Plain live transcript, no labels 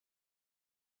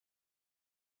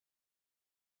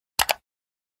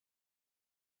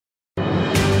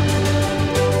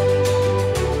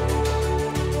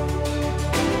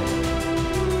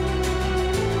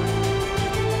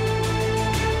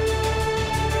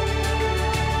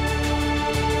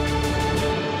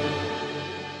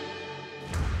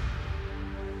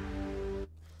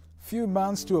few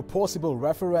months to a possible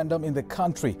referendum in the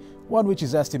country, one which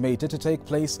is estimated to take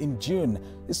place in June,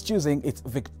 is choosing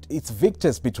its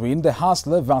victors between the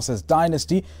Hustlers Vs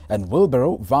Dynasties and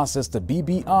Wilbaro versus the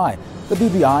BBI. The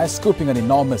BBI scooping an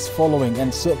enormous following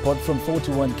and support from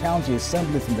 41 county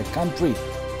assemblies in the country.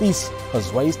 This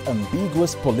has raised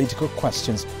ambiguous political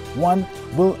questions. One,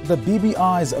 will the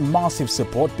BBI's massive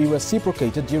support be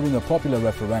reciprocated during a popular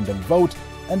referendum vote?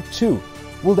 And two,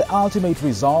 will the ultimate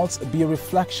results be a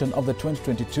reflection of the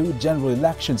 2022 general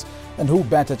elections? And who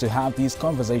better to have this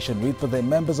conversation with but the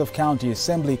members of County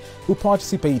Assembly who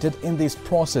participated in this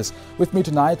process. With me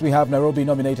tonight, we have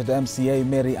Nairobi-nominated MCA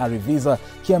Mary Ariviza,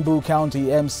 Kiambu County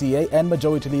MCA and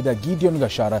Majority Leader Gideon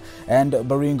Gashara, and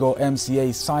Baringo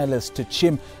MCA Silas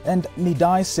Tuchim, and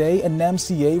Nidaise, an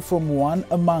MCA from one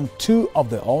among two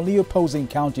of the only opposing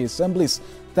county assemblies.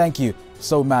 Thank you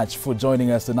so much for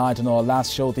joining us tonight on our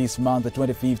last show this month, the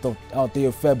 25th of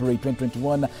February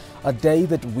 2021, a day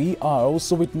that we are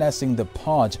also witnessing the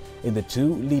purge in the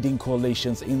two leading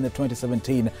coalitions in the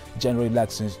 2017 general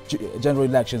elections.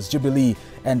 Jubilee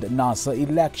and NASA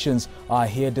elections are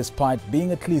here despite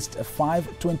being at least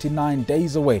 529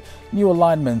 days away. New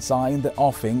alignments are in the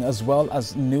offing as well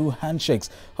as new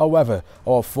handshakes. However,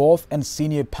 our fourth and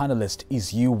senior panelist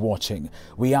is you watching.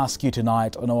 We ask you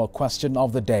tonight on our question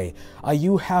of the day: are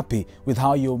you happy with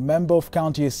how your member of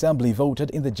County Assembly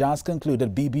voted in the just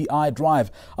concluded BBI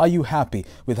drive? Are you happy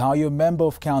with how your member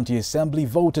of County Assembly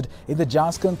voted in the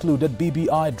just concluded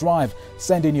BBI drive?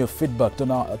 Send in your feedback to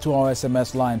our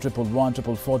SMS line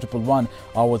 111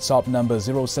 our WhatsApp number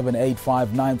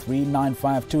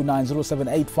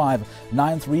 0785939529,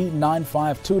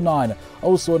 0785939529.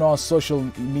 Also on our social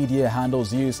media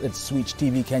handles, use at Switch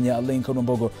TV Kenya, Lincoln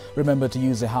Ombogo. Remember to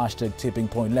use the hashtag tipping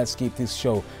point. Let's keep this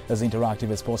show as interactive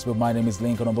as possible. My name is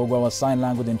Lincoln Ombogo. Our sign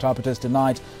language interpreters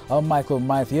tonight are Michael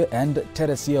Maithia and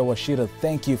Teresia Washira.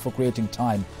 Thank you for creating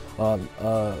time,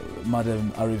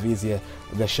 Madam Arivizia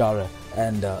Gashara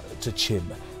and Tuchim.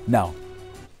 Now,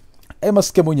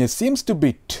 Amos Kemunye seems to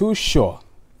be too sure,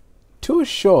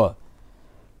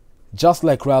 just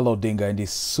like Raila Odinga in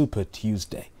this Super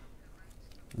Tuesday.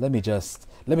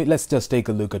 Let's just take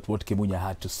a look at what Kemunye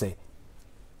had to say.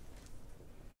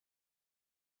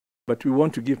 But we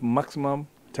want to give maximum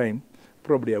time,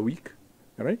 probably a week,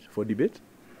 all right, for debate.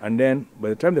 And then by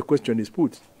the time the question is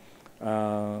put,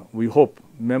 we hope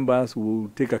members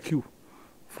will take a cue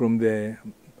from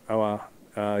our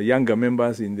younger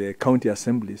members in the county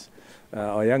assemblies,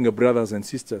 our younger brothers and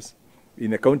sisters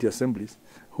in the county assemblies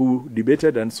who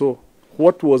debated and saw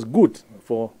what was good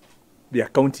for their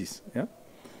counties. Yeah?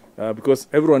 Because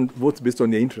everyone votes based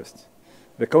on their interests.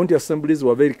 The county assemblies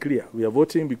were very clear. We are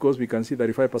voting because we can see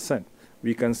 35%.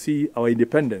 We can see our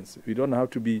independence. We don't have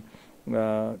to be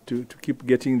to keep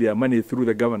getting their money through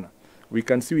the governor. We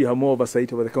can see we have more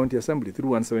oversight over the county assembly through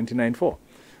 179.4.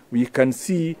 We can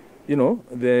see, you know,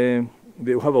 they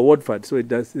have a ward fund, so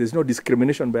there's no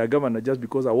discrimination by a governor just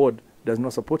because a ward does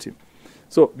not support him.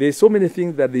 So there's so many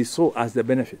things that they saw as the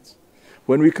benefits.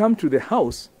 When we come to the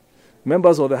House,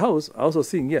 members of the House are also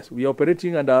saying, yes, we are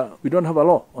operating and we don't have a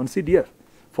law on CDF.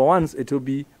 For once, it will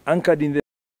be anchored in the...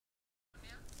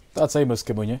 That's Amos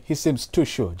Kemunye. He seems too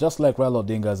sure, just like Raila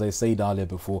Odinga, as I said earlier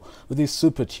before, with this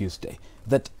Super Tuesday,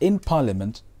 that in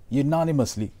Parliament,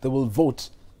 unanimously, they will vote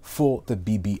for the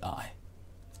BBI.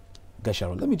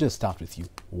 Gasharo, let me just start with you.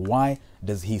 Why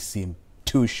does he seem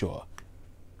too sure?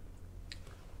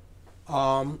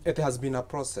 It has been a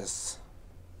process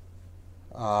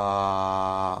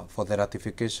for the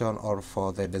ratification or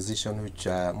for the decision which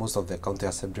most of the county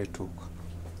assembly took.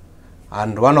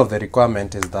 And one of the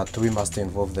requirements is that we must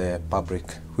involve the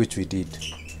public, which we did.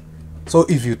 So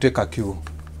if you take a cue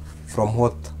from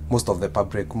what most of the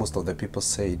public, most of the people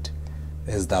said,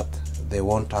 is that they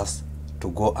want us to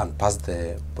go and pass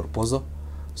the proposal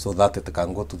so that it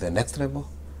can go to the next level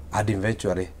and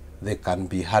eventually they can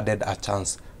be handed a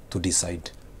chance to decide.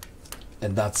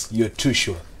 And that's, you're too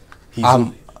sure?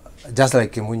 Just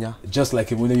like Kemunye. Just like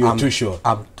Kemunye, you're too sure?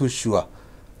 I'm too sure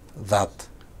that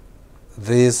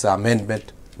this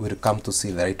amendment will come to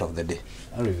see the light of the day.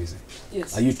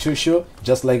 Yes. Are you too sure,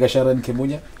 just like Gashara and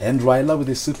Kemunye and Raila with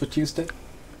this Super Tuesday,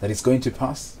 that it's going to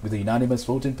pass with a unanimous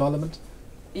vote in Parliament?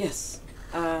 Yes.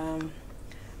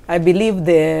 I believe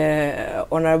the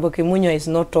Honorable Kemunye is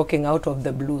not talking out of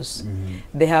the blues.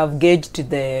 They have gauged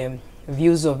the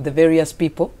views of the various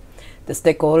people, the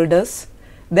stakeholders.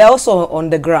 They're also on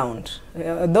the ground.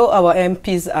 Though our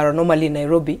MPs are normally in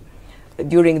Nairobi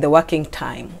during the working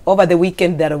time, over the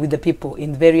weekend they are with the people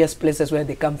in various places where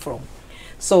they come from.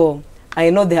 So I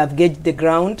know they have gauged the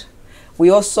ground. We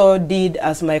also did,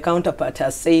 as my counterpart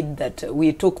has said, that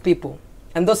we took people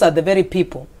And those are the very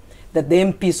people that the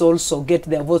MPs also get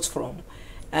their votes from.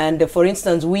 And for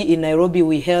instance, we in Nairobi,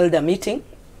 we held a meeting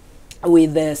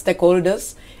with the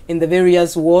stakeholders in the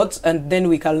various wards, and then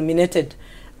we culminated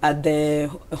at the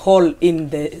hall in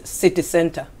the city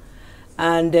center.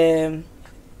 And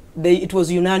it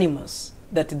was unanimous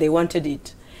that they wanted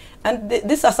it. And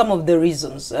these are some of the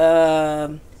reasons.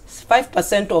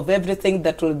 5% of everything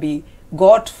that will be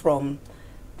got from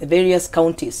the various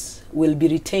counties will be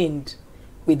retained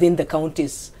within the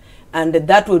counties, and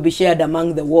that will be shared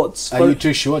among the wards. Are you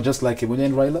too sure, just like Kimunya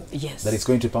and Raila? Yes. That it's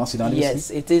going to pass unanimously? Yes,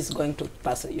 it is going to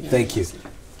pass unanimously. Thank you.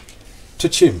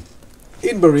 Chachim,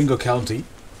 in Baringo County,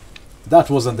 that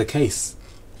wasn't the case.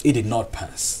 It did not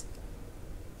pass.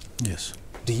 Yes.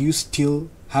 Do you still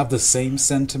have the same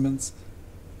sentiments?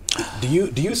 Do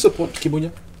you support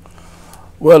Kimunya?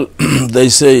 Well, they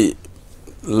say,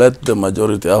 let the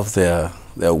majority have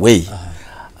their way,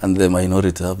 and the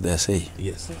minority have their say.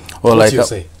 Yes. Well, What's your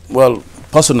say? Well,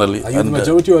 personally, are you the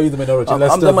majority or are you the minority?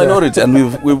 I'm the minority,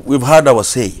 and we've had our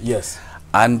say. Yes.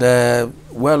 And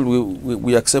well,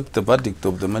 we accept the verdict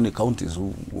of the many counties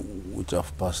which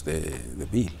have passed the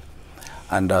bill.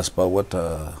 And as per what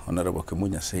Honorable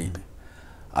Kimunya said,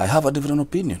 I have a different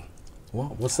opinion.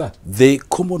 Wow, what's that? The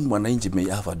common Mwananchi may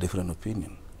have a different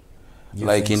opinion. You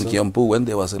like in so? Kiambu, when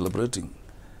they were celebrating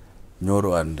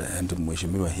Nyoro and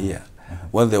Mheshimiwa here,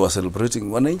 when they were celebrating,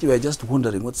 Mwananchi were just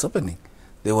wondering what's happening.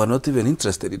 They were not even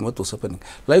interested in what was happening.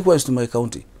 Likewise to my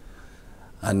county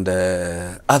and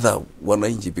other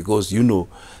Mwananchi, because you know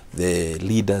the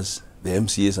leaders, the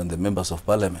MCAs and the members of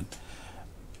parliament,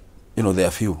 you know, they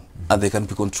are few and they can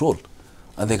be controlled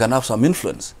and they can have some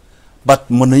influence. But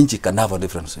Mwananchi can have a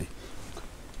different say.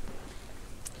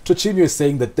 Chachim is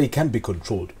saying that they can be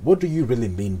controlled. What do you really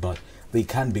mean by they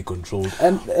can be controlled?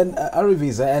 And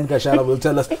Arivisa and Gashara will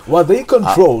tell us, were they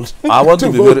controlled? I want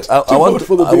to be vote, very I want to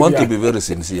BBI? be very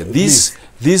sincere. This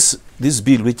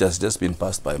bill which has just been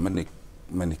passed by many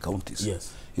counties,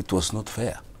 yes, it was not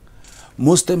fair.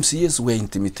 Most MCAs were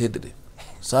intimidated.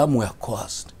 Some were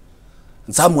coerced.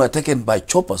 And some were taken by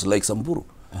choppers like Samburu.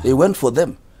 They went for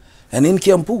them. And in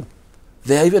Kiambu,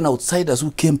 there are even outsiders who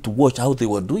came to watch how they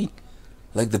were doing.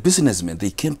 Like the businessmen, they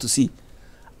came to see.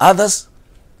 Others,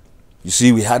 you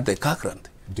see, we had the car grant.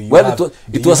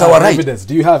 It was our right. Evidence?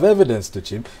 Do you have evidence,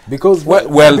 Chachim? Because I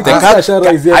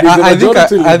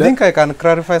think I can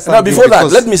clarify something. Now, before that,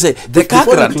 let me say the car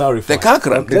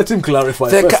grant. Let him clarify.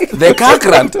 The car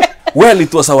grant. Well,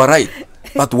 it was our right,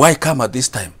 but why come at this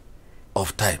time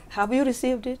of time? Have you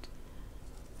received it?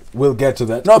 We'll get to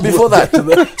that. No, before that.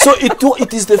 So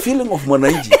it is the feeling of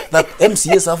Mwananchi that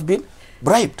MCAs have been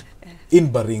bribed. In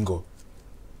Baringo.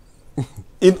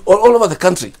 In all over the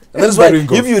country. That's why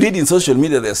if you read in social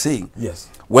media, they're saying, yes,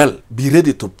 well, be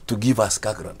ready to give us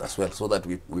car grant as well so that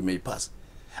we may pass.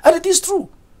 And it is true.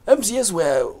 MCAs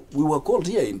we were called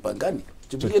here in Pangani,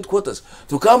 Jubilee headquarters,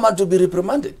 to come and to be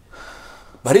reprimanded.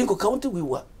 Baringo County, we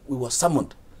were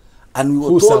summoned. And we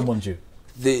were told, summoned you?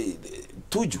 The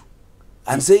Tuju.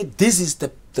 And say, this is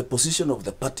the position of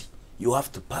the party. You have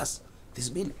to pass this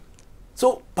bill.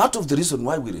 So part of the reason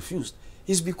why we refused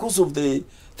is because of the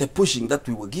pushing that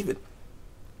we were given.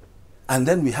 And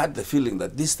then we had the feeling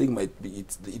that this thing might be,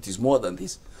 it is more than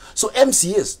this. So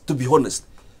MCAs, to be honest,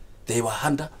 they were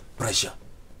under pressure.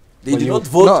 They did not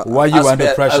vote. No, why you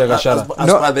under pressure, Gashara?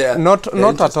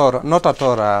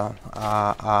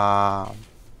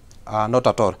 Not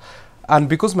at all. And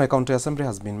because my county assembly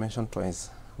has been mentioned twice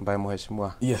by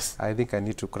Mheshimiwa, yes, I think I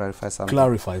need to clarify something.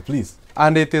 Clarify, please.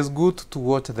 And it is good to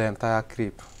watch the entire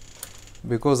clip,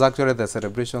 because actually the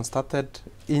celebration started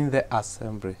in the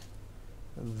assembly.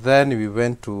 Then we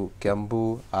went to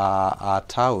Kiambu, our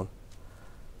town.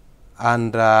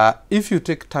 And if you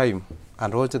take time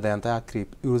and watch the entire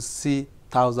clip, you will see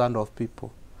thousands of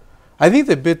people. I think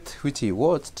the bit which he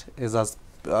watched is as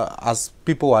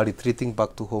people are retreating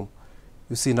back to home.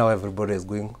 You see now everybody is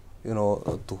going,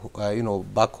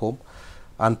 back home.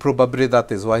 And probably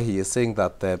that is why he is saying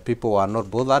that people are not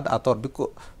bothered at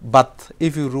all. But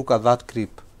if you look at that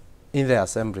clip in the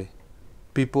assembly,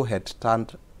 people had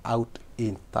turned out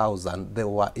in thousands. They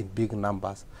were in big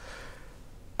numbers.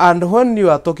 And when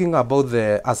you are talking about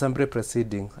the assembly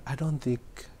proceeding, I don't think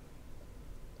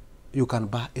you can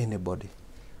bar anybody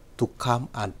to come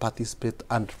and participate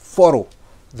and follow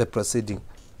the proceeding.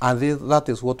 And that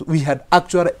is what we had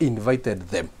actually invited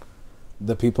them.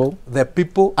 The people? The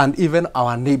people and even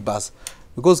our neighbors.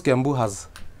 Because Kiambu has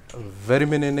very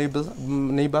many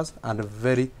neighbors and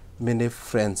very many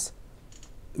friends.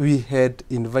 We had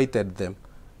invited them,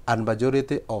 and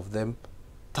majority of them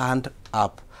stand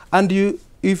up. And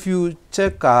if you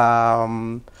check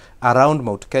around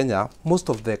Mount Kenya, most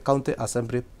of the county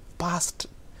assembly passed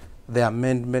the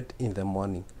amendment in the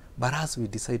morning. But as we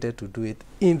decided to do it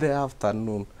in the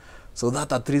afternoon, so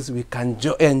that at least we can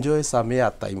enjoy some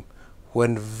air time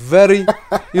when very,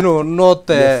 not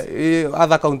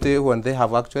other county when they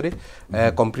have actually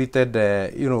completed,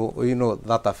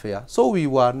 that affair. So we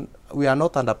are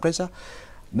not under pressure.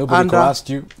 Nobody coerced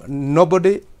you?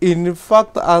 Nobody. In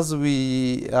fact, as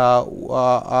we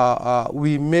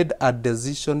made a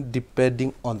decision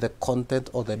depending on the content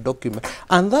of the document.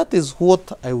 And that is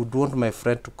what I would want my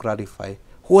friend to clarify.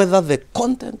 Whether the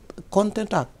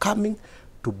content are coming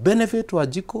to benefit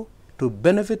Wajiko, to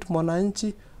benefit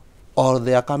Mwananchi, or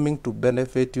they are coming to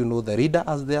benefit, the reader,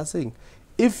 as they are saying.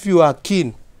 If you are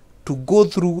keen to go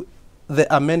through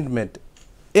the amendment,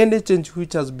 any change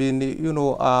which has been,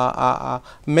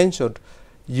 mentioned,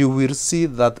 you will see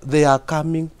that they are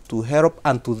coming to help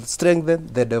and to strengthen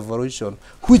the devolution,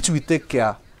 which we take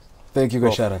care. Thank you,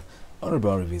 Gashara.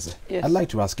 Honorable Revisa, yes. I'd like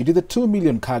to ask you, did the 2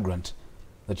 million car grant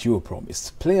that you were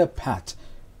promised play a part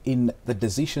in the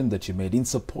decision that you made in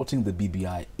supporting the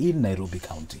BBI in Nairobi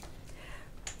County?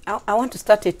 I want to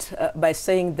start it by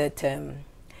saying that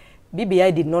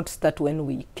BBI did not start when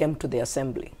we came to the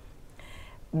assembly.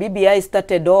 BBI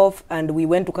started off and we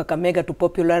went to Kakamega to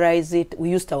popularize it.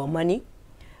 We used our money.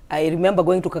 I remember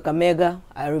going to Kakamega.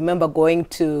 I remember going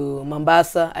to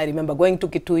Mombasa. I remember going to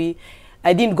Kitui.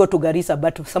 I didn't go to Garissa,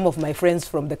 but some of my friends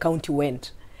from the county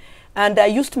went. And I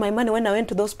used my money when I went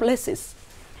to those places.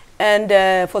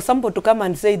 And for somebody to come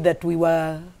and say that we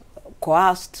were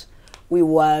coerced, we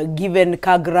were given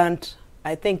car grant,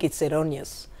 I think it's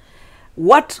erroneous.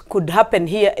 What could happen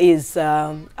here is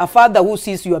a father who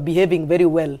sees you are behaving very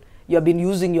well, you have been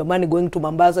using your money going to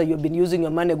Mombasa, you have been using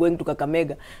your money going to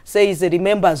Kakamega, says,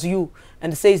 remembers you,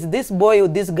 and says, this boy or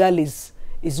this girl is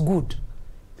good.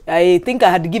 I think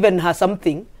I had given her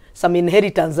something, some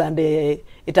inheritance, and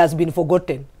it has been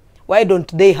forgotten. Why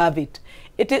don't they have it?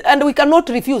 And we cannot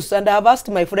refuse, and I have asked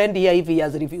my friend here if he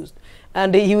has refused.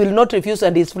 And he will not refuse,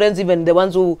 and his friends, even the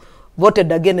ones who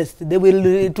voted against, it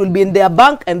will be in their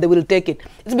bank and they will take it.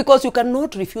 It's because you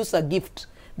cannot refuse a gift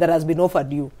that has been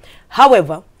offered you.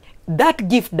 However, that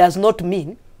gift does not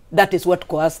mean that is what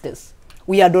coerced us.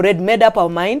 We had already made up our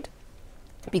mind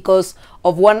because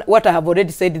of what I have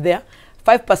already said there.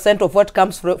 5% of what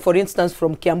comes, for instance,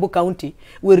 from Kiambu County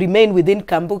will remain within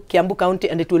Kiambu County,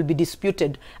 and it will be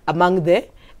disputed among the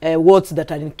wards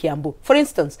that are in Kiambu. For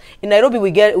instance, in Nairobi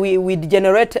we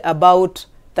generate about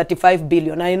 35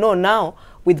 billion. I know now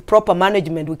with proper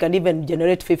management we can even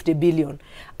generate 50 billion.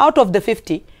 Out of the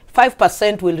 50,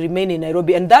 5% will remain in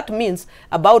Nairobi, and that means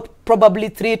about probably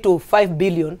 3 to 5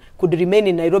 billion could remain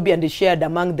in Nairobi and is shared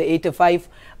among the 85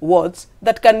 wards.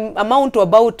 That can amount to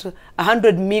about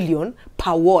 100 million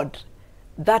per ward.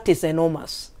 That is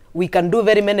enormous. We can do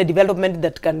very many development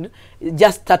that can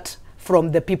just start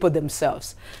from the people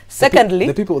themselves. Secondly,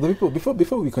 the people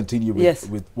before we continue with, yes,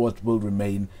 with what will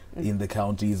remain in the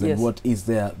counties and yes, what is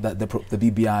there that the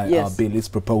BBI yes, bill is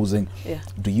proposing, yeah,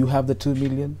 do you have the 2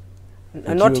 million?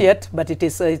 Not yet, but it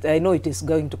is. I know it is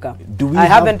going to come. Do we I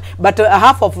haven't, but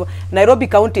half of Nairobi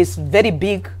County is very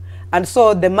big, and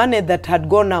so the money that had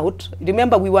gone out,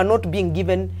 remember we were not being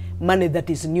given money that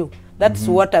is new. That's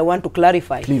what I want to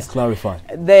clarify. Please clarify.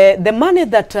 The money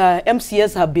that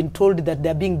MCS have been told that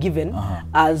they're being given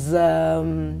as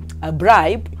a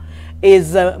bribe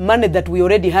is money that we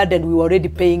already had and we were already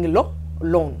paying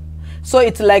loan. So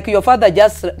it's like your father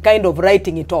just kind of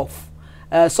writing it off.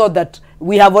 So that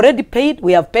we have already paid,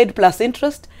 we have paid plus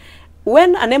interest.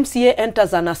 When an MCA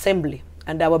enters an assembly,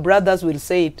 and our brothers will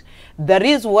say it, there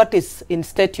is what is in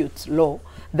statutes law,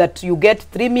 that you get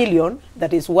 3 million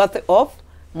that is worth of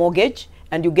mortgage,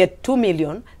 and you get 2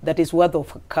 million that is worth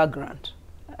of car grant.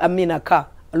 I mean a car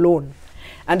loan.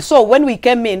 And so when we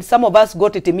came in, some of us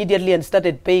got it immediately and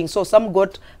started paying. So some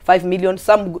got 5 million,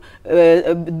 some,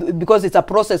 because it's a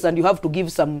process and you have to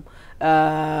give some,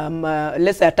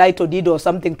 let's say a title deed or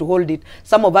something to hold it.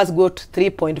 Some of us got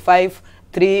 3.5,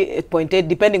 3.8,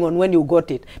 depending on when you got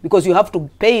it, because you have to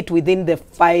pay it within the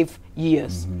 5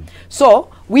 years. So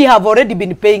we have already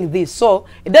been paying this. So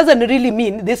it doesn't really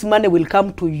mean this money will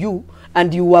come to you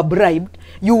and you were bribed.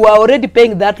 You were already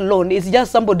paying that loan. It's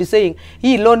just somebody saying,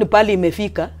 hii loan pali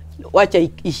imefika, wacha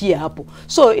ishia hapo.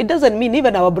 So it doesn't mean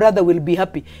even our brother will be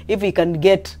happy if he can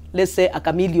get, let's say, a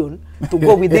chameleon to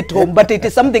go with it home. But it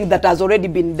is something that has already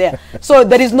been there. So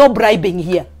there is no bribing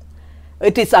here.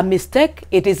 It is a mistake.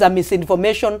 It is a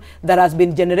misinformation that has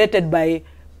been generated by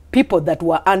people that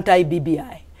were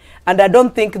anti-BBI. And I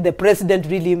don't think the president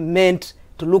really meant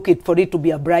to look for it to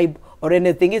be a bribe or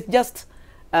anything. It's just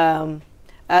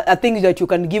a thing that you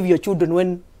can give your children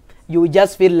when you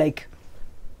just feel like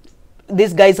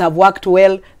these guys have worked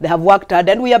well, they have worked hard,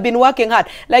 and we have been working hard.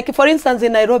 Like, for instance,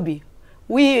 in Nairobi,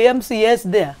 we MCAs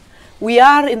there, we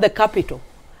are in the capital.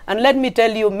 And let me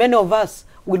tell you, many of us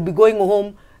will be going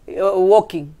home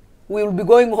walking. We will be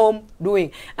going home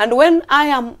doing. And when I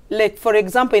am, like, for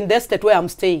example, in the estate where I'm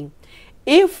staying,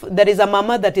 if there is a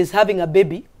mama that is having a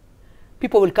baby,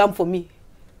 people will come for me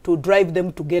to drive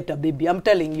them to get a baby. I'm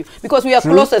telling you. Because we are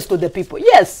closest to the people.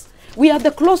 Yes, we are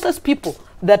the closest people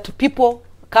that people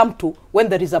come to when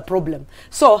there is a problem.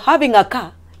 So having a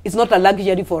car is not a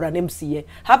luxury for an MCA.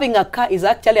 Having a car is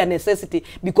actually a necessity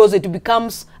because it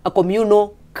becomes a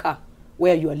communal car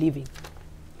where you are living.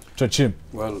 Chachim,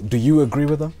 well, do you agree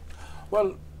with them?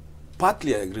 Well,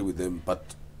 partly I agree with them, but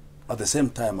at the same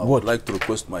time, I would like to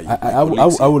request my I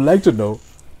would like to know,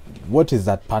 what is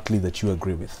that partly that you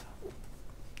agree with?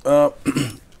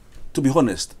 To be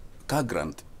honest, car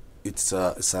grant, it's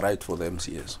a right for the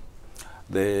MCAs.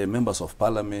 The members of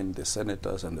parliament, the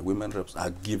senators, and the women reps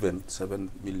are given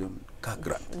 7 million car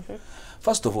grant.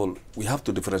 First of all, we have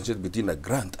to differentiate between a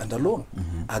grant and a loan.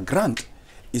 A grant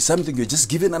is something you're just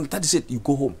given and that is it, you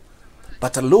go home.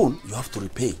 But a loan, you have to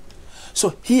repay.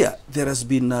 So here, there has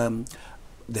been,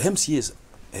 the MCAs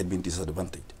had been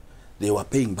disadvantaged. They were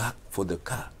paying back for the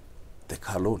car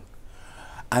loan.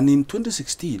 And in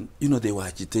 2016, you know, they were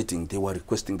agitating, they were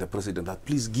requesting the president that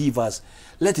please give us,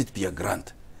 let it be a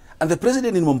grant. And the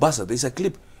president in Mombasa, there's a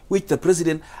clip which the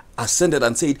president ascended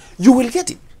and said, you will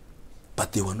get it.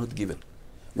 But they were not given.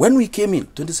 When we came in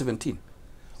 2017,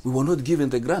 we were not given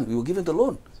the grant, we were given the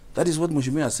loan. That is what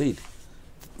Mheshimiwa said.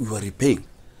 We were repaying.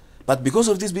 But because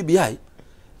of this BBI,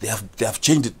 they have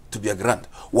changed it to be a grant.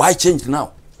 Why change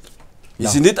now?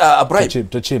 Isn't it a bribe?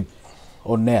 Tachim,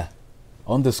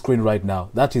 on the screen right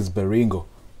now, that is Baringo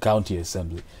County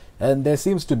Assembly. And there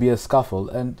seems to be a scuffle,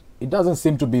 and it doesn't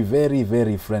seem to be very,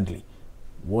 very friendly.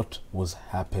 What was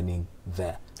happening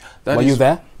there? Were you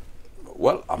there?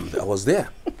 Well, I was there.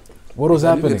 What was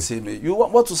happening?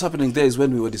 What was happening there is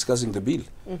when we were discussing the bill,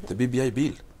 the BBI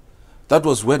bill. That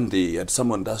was when they had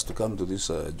summoned us to come to this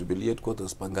Jubilee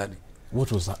headquarters, Pangani.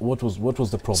 What was that? What was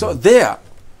the problem? So there,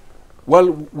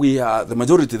 well, we are, the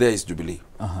majority there is Jubilee,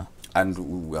 and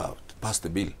we passed the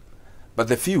bill. But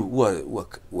the few who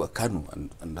were Kanu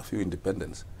and a few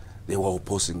independents, they were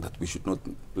opposing that we should not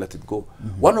let it go.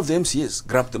 One of the MCAs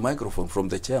grabbed the microphone from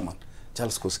the chairman,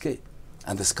 Charles Koske,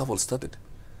 and the scuffle started.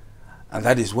 And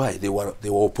that is why they were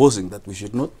opposing that we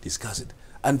should not discuss it.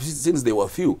 And since there were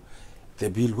few, the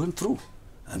bill went through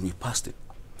and we passed it.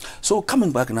 So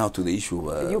coming back now to the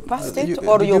issue. You passed it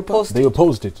or you opposed it? They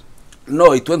opposed it.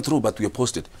 No, it went through, but we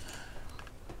opposed it.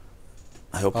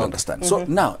 I hope you understand. So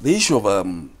now, the issue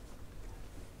of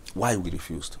why we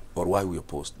refused or why we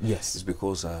opposed is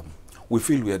because we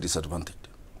feel we are disadvantaged,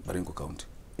 Baringo County.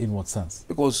 In what sense?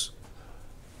 Because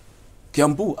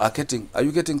Kiambu are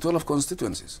you getting 12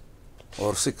 constituencies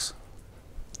or 6?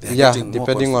 Yeah,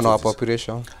 depending on our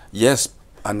population. Yes,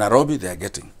 and Nairobi they are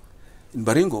getting. In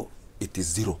Baringo, it is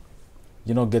 0.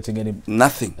 You're not getting any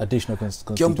nothing additional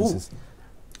constituencies. Kiambu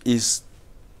is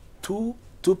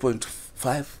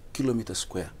 2.5 kilometers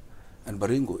square, and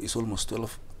Baringo is almost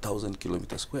 12,000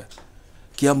 kilometers square.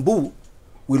 Kiambu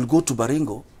will go to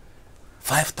Baringo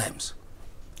 5 times.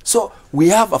 So we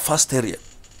have a vast area,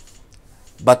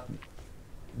 but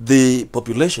the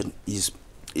population is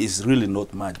really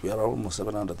not much. We are almost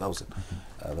 700,000,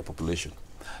 the population.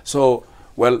 So,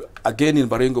 well, again in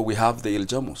Baringo we have the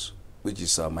Iljamos, which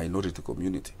is a minority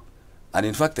community. And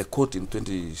in fact, the court in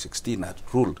 2016 had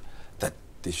ruled that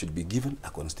they should be given a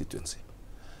constituency.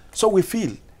 So we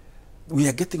feel we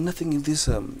are getting nothing in this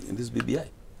BBI,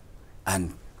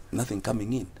 and nothing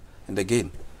coming in. And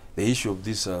again, the issue of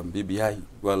this BBI,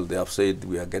 well, they have said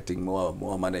we are getting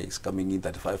more money is coming in,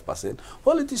 35%.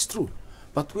 Well, it is true,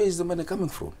 but where is the money coming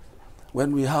from?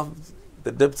 When we have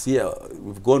the debts here,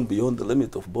 we've gone beyond the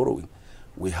limit of borrowing.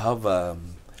 We have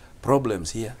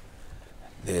problems here.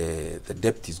 The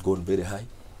debt is gone very high.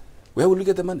 Where will we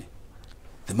get the money?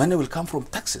 The money will come from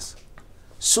taxes.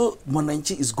 So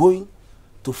Mwananchi is going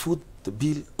to foot the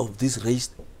bill of these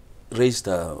raised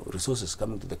resources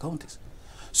coming to the counties.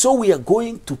 So we are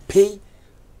going to pay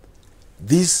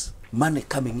this money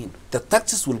coming in. The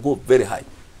taxes will go very high.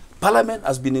 Parliament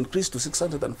has been increased to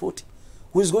 640.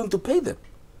 Who is going to pay them?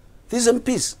 These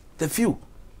MPs, the few,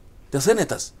 the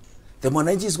senators, the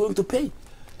Mwananchi is going to pay.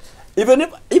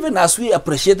 Even as we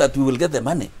appreciate that we will get the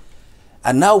money,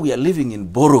 and now we are living in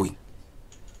borrowing,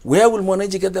 where will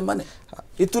Mwananchi get the money?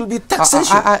 It will be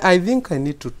taxation. I think I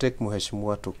need to take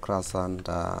Mheshimiwa to class, and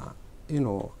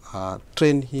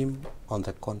train him on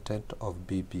the content of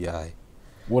BBI.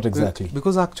 What exactly?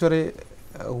 Because actually,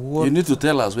 You need to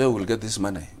tell us where we'll get this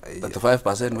money. That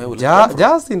 5% where will it come from?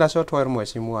 just in a short while,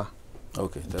 Mheshimiwa.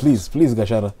 Okay. Please,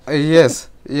 Gashara.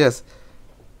 Yes.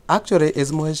 Actually,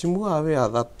 is Mheshimiwa aware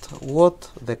that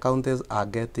what the counties are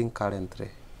getting currently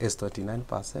is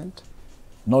 29%?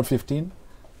 Not 15?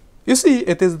 You see,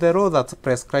 it is the law that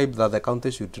prescribes that the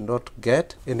county should not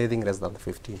get anything less than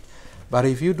 15. But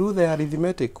if you do the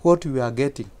arithmetic, what we are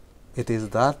getting, it is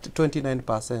that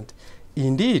 29%.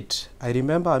 Indeed, I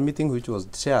remember a meeting which was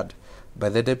chaired by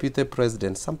the Deputy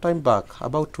President sometime back,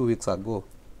 about 2 weeks ago.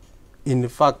 In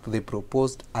fact, they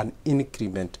proposed an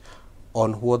increment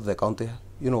on what the county,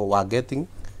 were getting.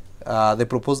 They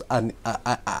proposed an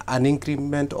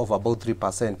increment of about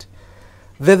 3%.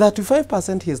 The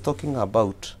 35% he is talking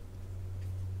about,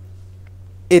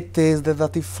 it is the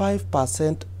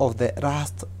 35% of the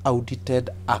last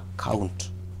audited account.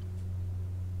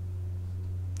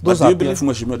 But do you believe,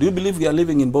 Mheshimiwa, do you believe we are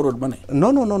living in borrowed money?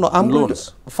 No.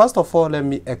 Loans. First of all, let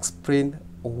me explain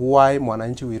why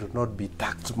Mwananchi will not be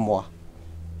taxed more.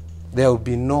 There will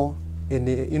be no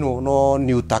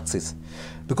new taxes.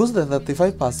 Because the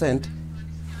 35%,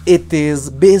 it is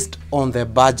based on the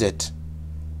budget.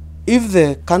 If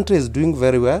the country is doing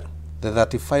very well, the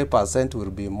 35% will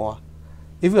be more.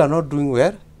 If we are not doing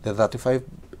well, the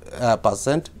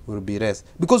 35% will be less.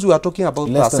 Because we are talking about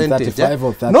less percentage. Than 35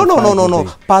 or 35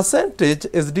 No. Percentage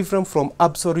is different from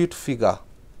absolute figure.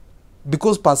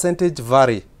 Because percentage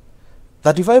vary.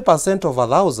 35% of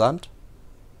 1,000,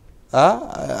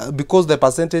 because the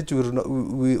percentage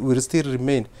will still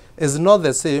remain, is not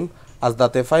the same as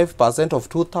 35% of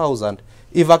 2,000.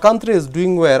 If a country is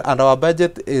doing well and our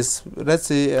budget is, let's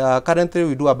say, currently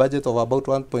we do a budget of about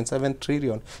 1.7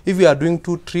 trillion. If we are doing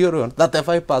 2 trillion,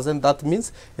 35%, that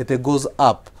means it goes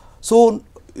up. So,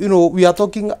 we are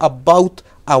talking about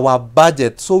our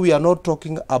budget. So we are not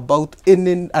talking about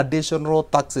any additional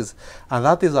taxes. And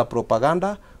that is a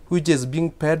propaganda which is being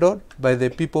peddled by the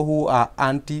people who are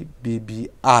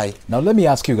anti-BBI. Now let me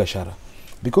ask you, Gashara,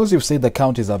 because you've said the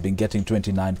counties have been getting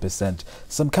 29%,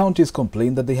 some counties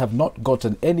complain that they have not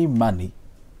gotten any money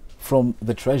from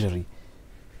the treasury,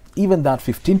 even that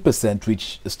 15%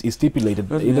 which is stipulated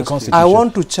in the constitution. I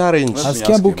want to challenge. Has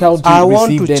Kiambu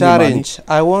County received any money?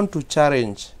 I want to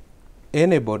challenge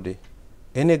anybody,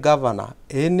 any governor,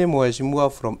 any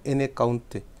Mheshimiwa from any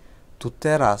county to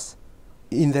tell us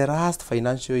in the last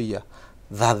financial year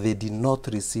that they did not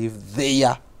receive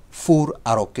their full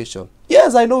allocation.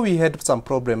 Yes, I know we had some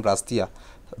problem last year,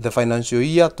 the financial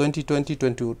year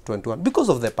 2020-2021, because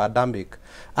of the pandemic.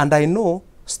 And I know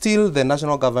still the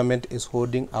national government is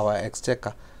holding our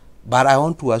exchequer. But I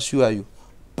want to assure you,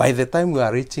 by the time we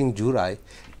are reaching July,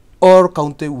 all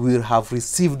counties will have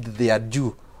received their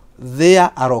due,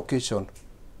 their allocation.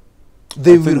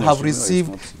 They will have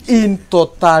received in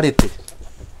totality.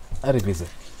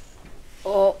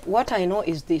 What I know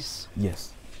is this.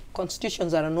 Yes.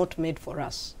 Constitutions are not made for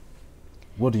us.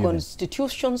 What do you mean?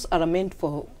 Constitutions are meant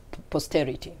for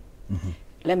posterity.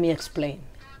 Let me explain.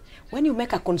 When you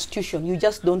make a constitution, you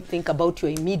just don't think about your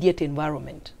immediate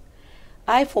environment.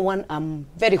 I, for one, am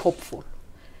very hopeful.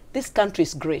 This country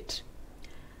is great.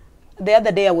 The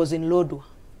other day I was in Lodwar.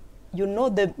 You know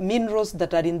the minerals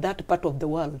that are in that part of the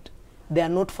world, they are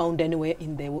not found anywhere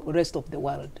in the rest of the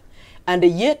world. And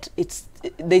yet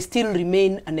they still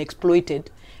remain unexploited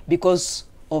because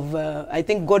of, I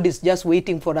think God is just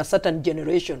waiting for a certain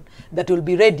generation that will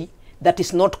be ready, that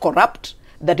is not corrupt,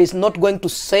 that is not going to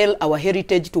sell our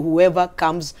heritage to whoever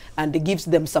comes and gives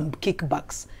them some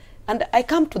kickbacks. And I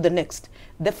come to the next.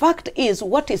 The fact is,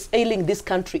 what is ailing this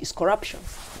country is corruption.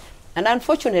 And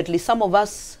unfortunately, some of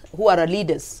us who are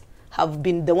leaders have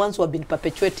been the ones who have been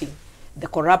perpetuating the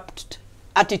corrupt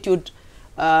attitude.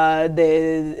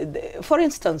 For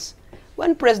instance,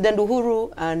 when President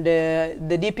Uhuru and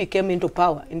the DP came into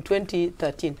power in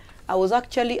 2013, I was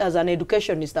actually, as an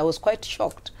educationist, I was quite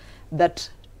shocked that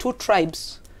 2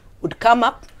 tribes would come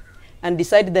up and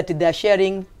decide that they are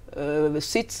sharing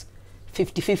seats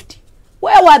 50-50.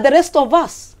 Where were the rest of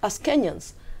us as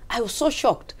Kenyans? I was so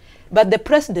shocked. But the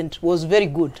president was very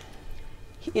good.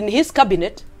 In his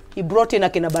cabinet, he brought in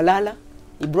Akina Balala,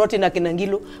 he brought in Akina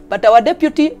Ngilu, but our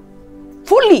deputy,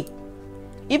 fully,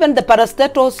 even the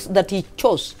parastatals that he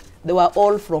chose, they were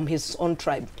all from his own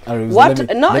tribe. I'm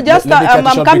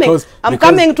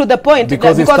coming to the point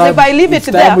because if I leave it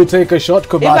there, we take a short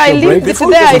commercial if I leave break. it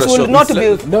there, it will not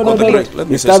be. No.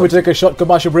 It's time we take a short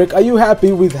commercial break. Are you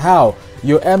happy with how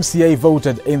your MCA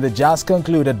voted in the just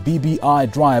concluded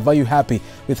BBI drive? Are you happy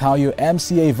with how your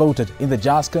MCA voted in the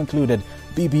just concluded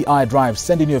BBI Drive.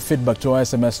 Send in your feedback to our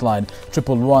SMS line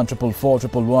 111 444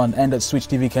 111 and at Switch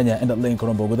TV Kenya and at Link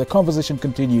Rombo. The conversation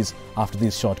continues after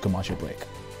this short commercial break.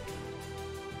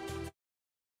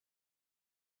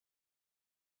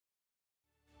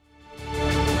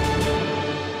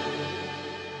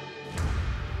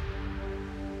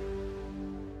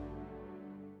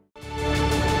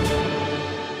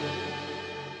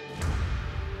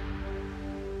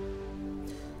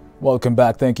 Welcome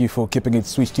back. Thank you for keeping it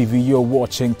Switch TV. You're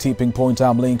watching Tipping Point.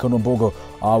 I'm Lincoln Ombogo.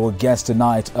 Our guest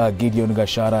tonight, Gideon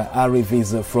Gashara, Ari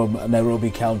Visa from Nairobi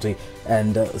County,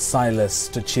 and Silas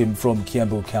Tochim from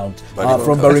Kiambu County,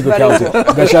 from Baringo County.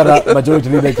 Gashara, Majority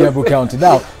Leader, Kiambu County.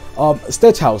 Now,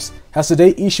 State House has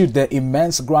today issued their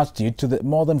immense gratitude to the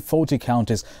more than 40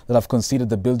 counties that have considered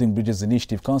the Building Bridges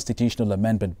Initiative Constitutional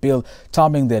Amendment Bill,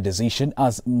 terming their decision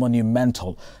as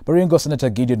monumental. Baringo Senator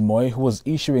Gideon Moi, who was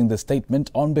issuing the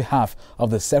statement on behalf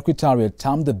of the Secretariat,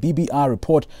 termed the BBI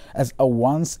report as a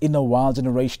once-in-a-while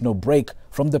generational break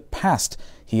from the past.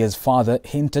 He has further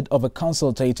hinted of a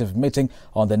consultative meeting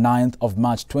on the 9th of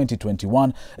March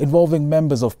 2021 involving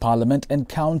members of parliament and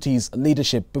counties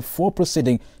leadership before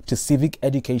proceeding to civic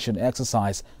education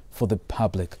exercise for the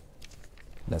public.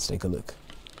 Let's take a look.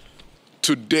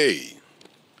 Today,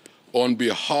 on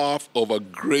behalf of a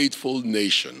grateful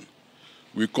nation,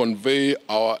 we convey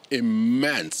our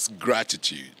immense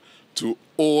gratitude to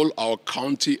all our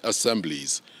county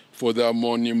assemblies for their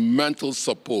monumental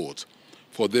support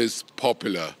for this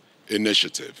popular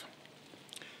initiative.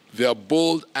 Their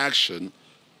bold action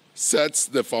sets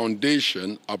the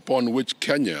foundation upon which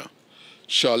Kenya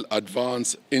shall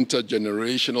advance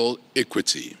intergenerational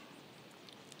equity,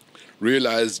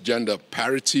 realize gender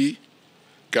parity,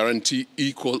 guarantee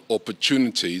equal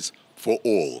opportunities for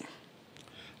all,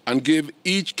 and give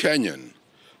each Kenyan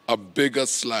a bigger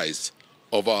slice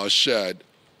of our shared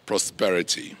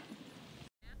prosperity.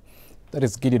 That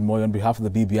is Gideon Moi on behalf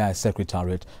of the BBI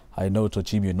Secretariat. I know,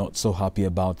 Tochim, you're not so happy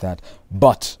about that.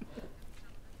 But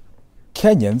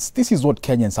Kenyans, this is what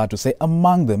Kenyans had to say.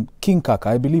 Among them, King Kaka,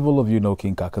 I believe all of you know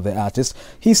King Kaka, the artist.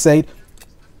 He said,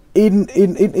 in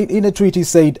a tweet, he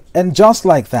said, and just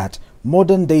like that,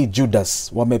 modern-day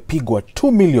Judas wamepigwa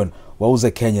 2 million wauze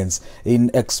Kenyans,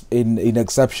 in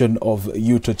exception of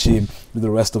you, Tochim. The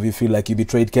rest of you feel like you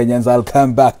betrayed Kenyans. I'll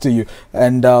come back to you.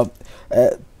 And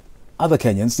other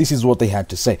Kenyans, this is what they had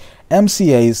to say.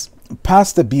 MCAs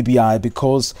passed the BBI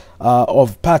because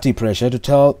of party pressure to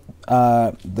tell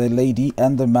the lady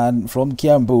and the man from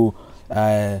Kiambu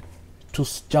to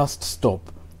just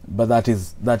stop. But that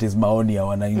is maoni ya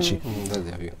wananchi.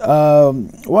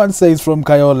 One says from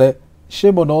Kayole,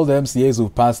 shame on all the MCAs who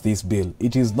passed this bill.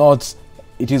 It is not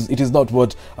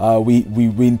what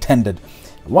we intended.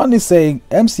 One is saying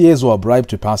MCAs were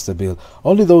bribed to pass the bill.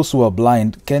 Only those who are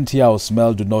blind, can't hear or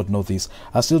smell, do not know this.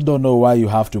 I still don't know why you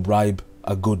have to bribe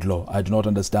a good law. I do not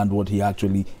understand what he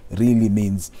actually really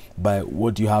means by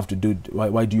what you have to do.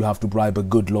 Why do you have to bribe a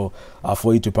good law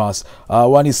for it to pass?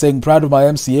 One is saying, proud of my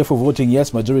MCA for voting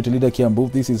yes, Majority Leader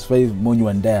Kiambu. This is Faith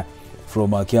Munyuandea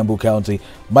from Kiambu County.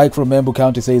 Mike from Embu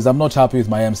County says, I'm not happy with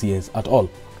my MCAs at all.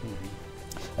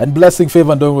 And Blessing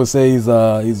Favor Ndongo says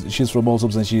she's from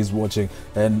Allsops and she's watching,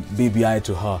 and BBI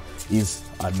to her is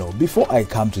a no. Before I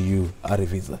come to you,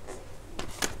 Ariviza,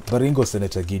 Baringo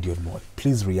Senator Gideon Moi,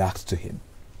 please react to him.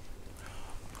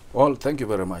 Well, thank you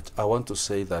very much. I want to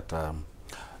say that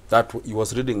he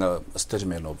was reading a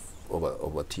statement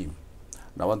of a team.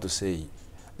 And I want to say,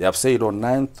 they have said on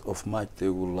 9th of March they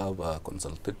will have a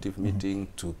consultative meeting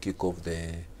to kick off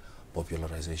the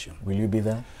popularization. Will you be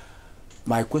there?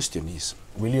 My question is...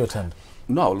 Will you attend?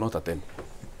 No, I will not attend.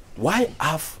 Why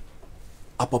have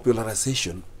a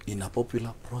popularization in a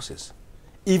popular process?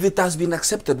 If it has been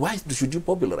accepted, why should you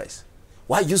popularize?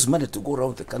 Why use money to go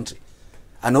around the country?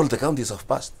 And all the counties have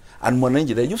passed. And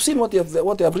Mwananchi there, you've seen what they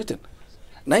have written.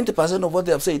 90% of what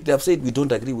they have said we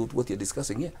don't agree with what you're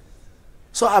discussing here.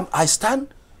 So I stand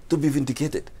to be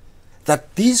vindicated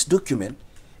that this document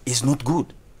is not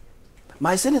good.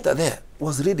 My senator there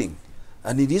was reading,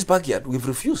 and in his backyard, we've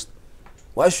refused.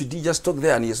 Why should he just talk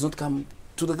there and he has not come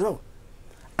to the ground?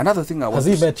 Another thing I want to say...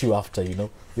 Has he met you after, you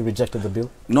rejected the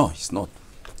bill? No, he's not.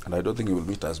 And I don't think he will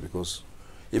meet us because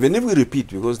even if we repeat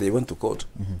because they went to court,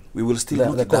 we will still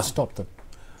vote it down. Stop them.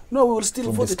 No, we will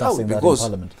still vote it out because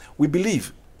we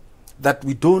believe that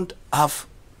we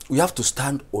have to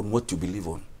stand on what you believe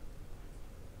on.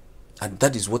 And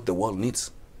that is what the world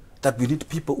needs. That we need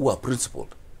people who are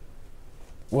principled.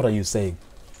 What are you saying?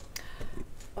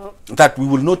 That we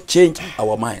will not change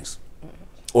our minds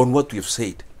on what we have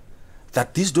said.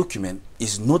 That this document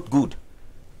is not good.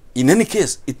 In any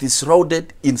case, it is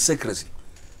shrouded in secrecy.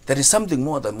 There is something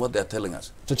more than what they are telling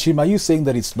us. So, Chim, are you saying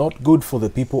that it's not good for the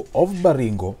people of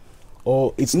Baringo,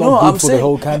 or it's No, not I'm good for the saying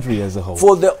whole country as a whole?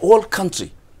 For the whole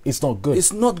country. It's not good.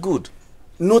 It's not good.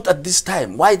 Not at this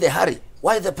time. Why the hurry?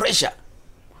 Why the pressure?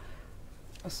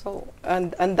 So,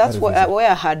 and that's where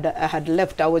I had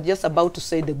left. I was just about to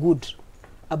say the good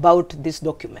about this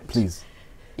document. Please.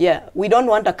 Yeah, we don't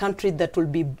want a country that will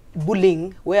be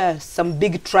bullying, where some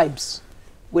big tribes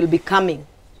will be coming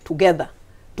together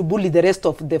to bully the rest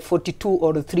of the 42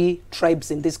 or the 3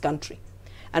 tribes in this country.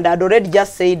 And I'd already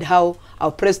just said how our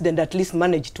president at least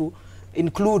managed to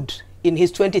include in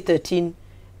his 2013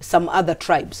 some other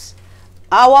tribes.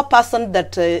 Our person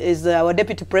that is our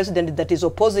deputy president that is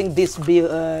opposing this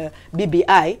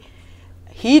BBI,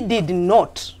 he did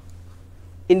not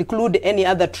include any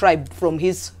other tribe from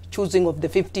his choosing of the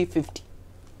 50-50.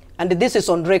 And this is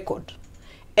on record.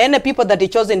 Any people that he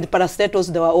chose in the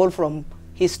parastatos, they were all from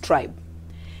his tribe.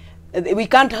 We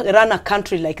can't run a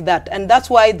country like that. And that's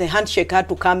why the handshake had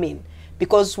to come in.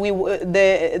 Because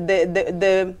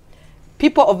the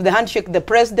people of the handshake, the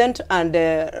president and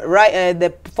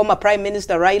the former Prime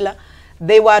Minister Raila,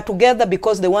 they were together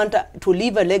because they want to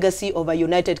leave a legacy of a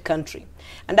united country.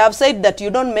 And I've said that you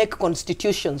don't make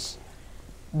constitutions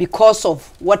because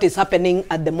of what is happening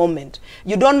at the moment.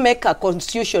 You don't make a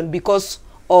constitution because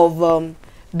of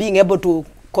being able to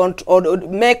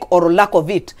make or lack of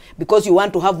it, because you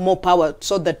want to have more power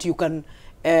so that you can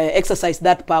exercise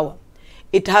that power.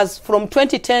 It has from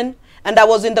 2010, and I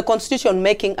was in the constitution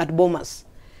making at Bomas.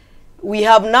 We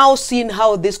have now seen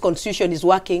how this constitution is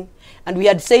working, and we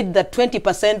had said that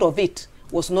 20% of it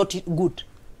was not good.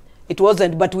 It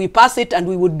wasn't, but we pass it and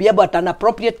we would be able at an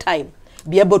appropriate time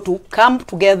be able to come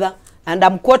together, and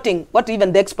I'm quoting what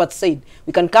even the experts said,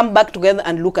 we can come back together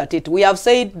and look at it. We have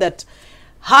said that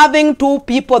having 2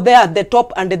 people there at the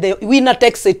top and the winner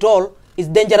takes it all is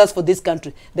dangerous for this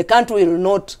country. The country will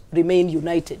not remain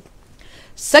united.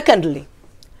 Secondly,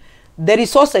 the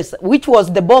resources, which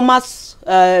was the Bomas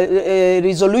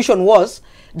resolution, was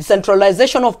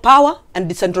decentralization of power and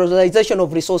decentralization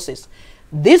of resources.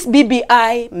 This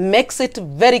BBI makes it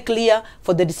very clear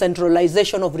for the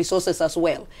decentralization of resources as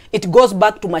well. It goes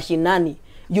back to mashinani,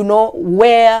 you know,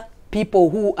 where people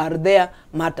who are there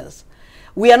matters.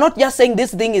 We are not just saying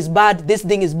this thing is bad, this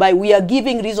thing is bad. We are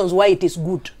giving reasons why it is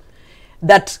good,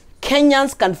 that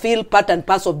Kenyans can feel part and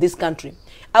parcel of this country.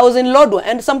 I was in Lodwar,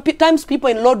 and sometimes people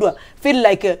in Lodwar feel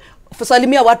like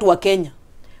Salimia watu wa Kenya.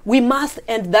 We must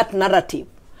end that narrative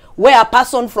where a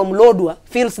person from Lodwar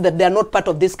feels that they are not part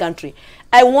of this country.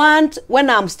 I want, when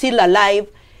I'm still alive,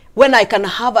 when I can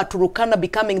have a Turukana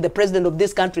becoming the president of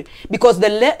this country, because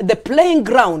the playing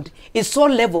ground is so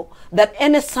level that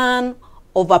any son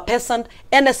of a person,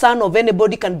 any son of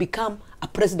anybody can become a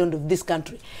president of this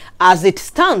country. As it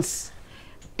stands,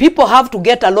 people have to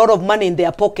get a lot of money in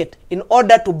their pocket in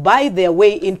order to buy their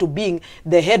way into being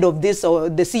the head of this or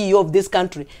the CEO of this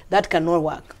country. That cannot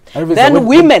work. Then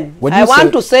women, I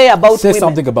want to say about women. Say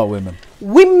something about women.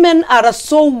 Women are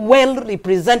so well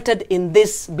represented in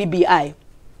this BBI.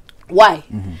 Why?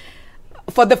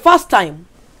 For the first time,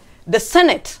 the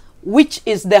Senate, which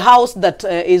is the house that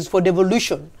is for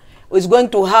devolution, is going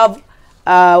to have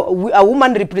a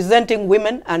woman representing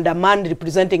women and a man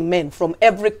representing men from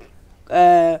every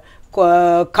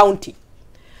county.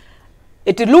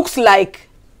 It looks like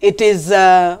it is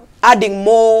adding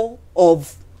more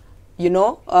of, you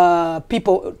know,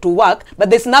 people to work, but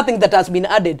there's nothing that has been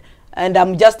added. And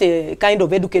I'm just kind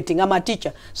of educating. I'm a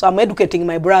teacher, so I'm educating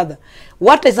my brother.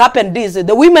 What has happened is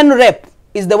the women rep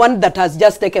is the one that has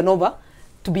just taken over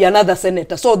to be another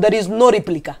senator. So there is no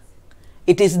replica.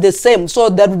 It is the same, so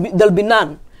there'll be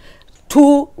none.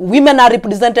 2 women are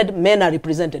represented, men are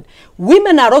represented.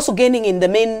 Women are also gaining in the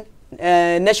main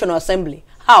National Assembly.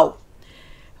 How?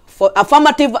 For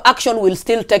affirmative action will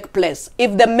still take place.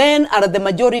 If the men are the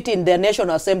majority in the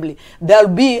National Assembly, there'll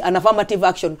be an affirmative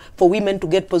action for women to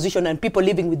get position, and people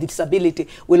living with disability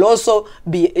will also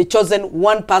be chosen,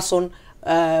 one person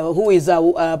who is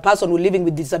a person living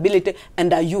with disability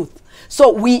and a youth.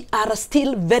 So we are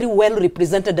still very well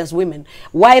represented as women.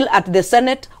 While at the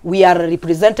Senate, we are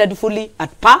represented fully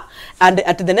at par, and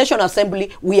at the National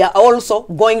Assembly, we are also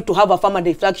going to have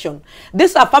affirmative action.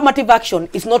 This affirmative action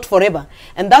is not forever.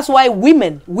 And that's why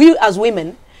women, we as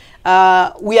women,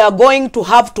 we are going to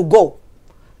have to go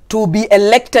to be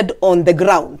elected on the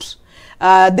ground.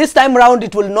 This time round,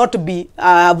 it will not be,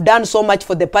 I've done so much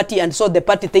for the party and so the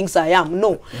party thinks I am.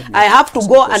 No, I have to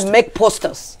go and make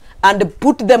posters and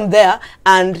put them there,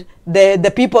 and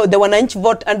the people, the wananchi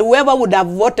vote, and whoever would have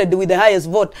voted with the highest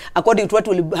vote, according to what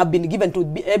will have been given to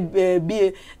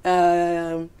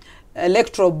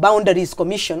Electoral Boundaries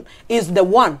Commission is the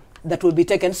one that will be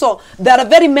taken. So there are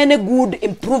very many good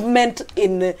improvement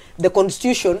in the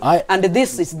constitution, and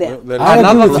this is there. I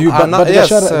agree with you, but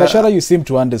yes, Gashara, you seem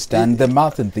to understand the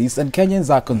math in this, and Kenyans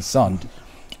are concerned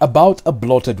about a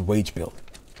bloated wage bill.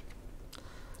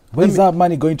 Where's that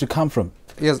money going to come from?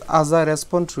 Yes, as I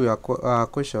respond to your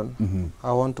question,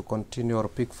 I want to continue or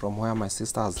pick from where my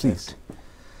sister has said.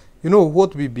 You know,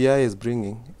 what BBI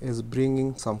is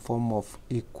bringing some form of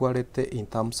equality in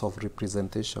terms of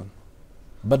representation.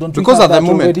 But don't we have that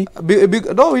already?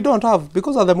 No, we don't have.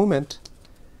 Because at the moment,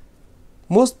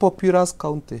 most populous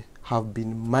county have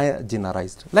been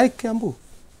marginalized. Like Kiambu.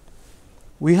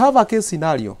 We have a case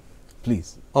scenario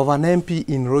of an MP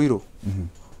in Roiro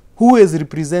who is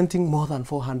representing more than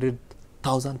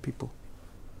 400,000 people.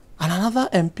 And another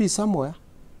MP somewhere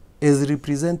is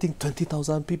representing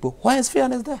 20,000 people. Why is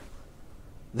fairness there?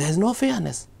 There's no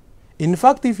fairness. In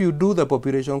fact, if you do the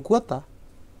population quota,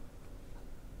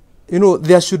 you know,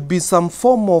 there should be some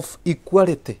form of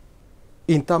equality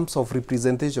in terms of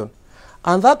representation.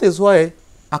 And that is why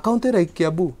a county like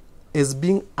Kiambu is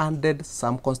being handed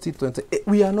some constituency.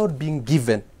 We are not being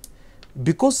given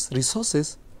because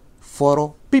resources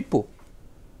for people.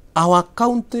 Our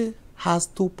county has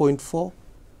 2.4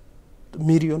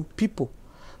 million people.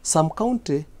 Some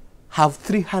county have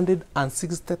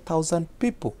 360,000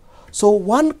 people. So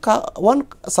one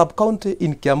sub-county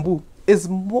in Kiambu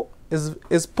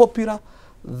is popular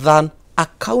than a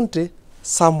county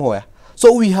somewhere.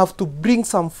 So we have to bring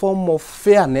some form of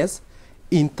fairness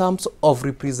in terms of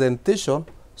representation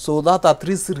so that at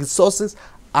least resources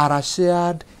are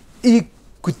shared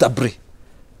equitably.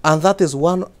 And that is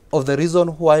one of the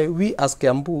reasons why we as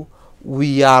Kiambu,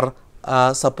 we are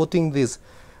supporting this.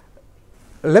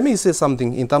 Let me say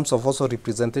something in terms of also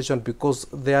representation, because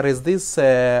there is this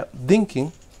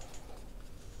thinking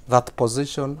that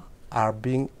positions are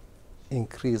being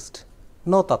increased.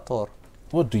 Not at all.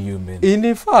 What do you mean?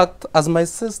 In fact, as my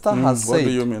sister has said. What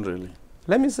do you mean, really?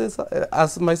 Let me say,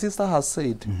 as my sister has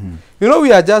said, you know,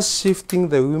 we are just shifting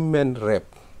the women rep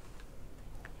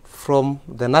from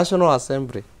the National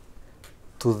Assembly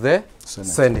to the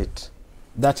Senate.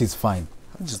 That is fine.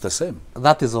 It's the same.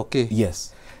 That is okay.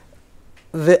 Yes.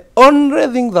 The only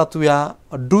thing that we are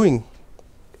doing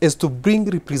is to bring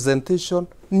representation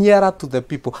nearer to the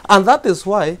people. And that is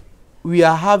why we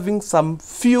are having some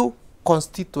few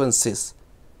constituencies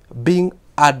being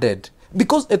added.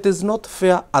 Because it is not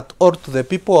fair at all to the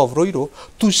people of Roiro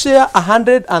to share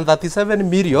 137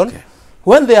 million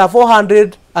when they are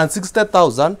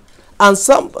 460,000, and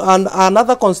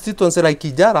another constituency like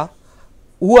Ijara,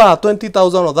 who are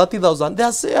 20,000 or 30,000, they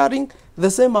are sharing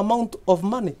the same amount of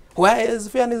money. Where is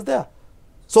fairness there?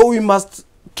 So we must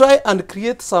try and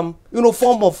create some, you know,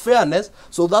 form of fairness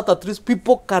so that at least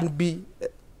people can be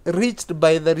reached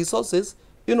by the resources,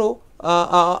 you know,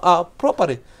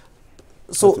 properly.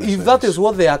 So if that is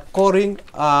what they are calling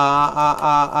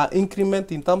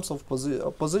increment in terms of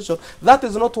position, that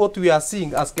is not what we are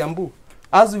seeing as Kiambu.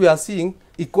 As we are seeing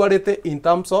equality in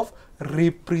terms of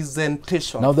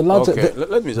representation. Now the larger,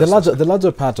 the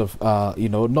larger part of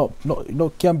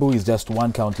Kiambu is just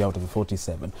one county out of the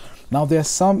 47. Now there are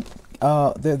some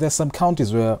there's some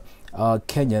counties where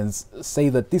Kenyans say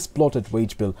that this plotted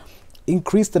wage bill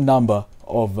increased the number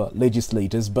of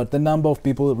legislators, but the number of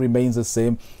people remains the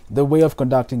same. The way of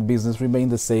conducting business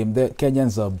remains the same. The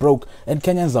Kenyans are broke, and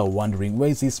Kenyans are wondering, where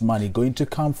is this money going to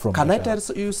come from? Can I tell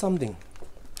you something?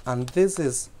 And this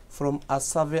is from a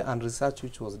survey and research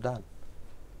which was done.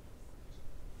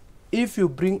 If you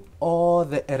bring all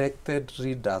the elected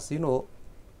readers, you know,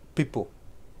 people,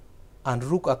 and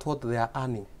look at what they are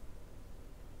earning,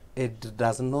 it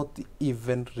does not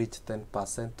even reach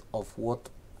 10% of what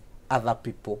other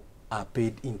people are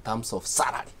paid in terms of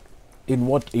salary. In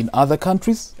what? In other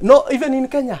countries? No, even in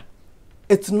Kenya.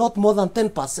 It's not more than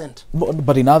 10%.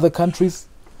 But in other countries?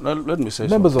 Let me say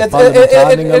members something. of parliament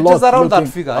are earning a lot. It is around that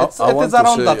figure. It is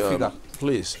around that figure.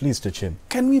 Please, Chim.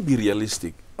 Can we be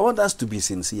realistic? I want us to be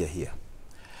sincere here.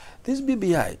 This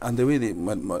BBI and the way the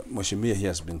Mheshimiwa here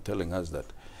has been telling us that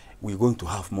we're going to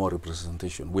have more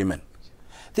representation, women.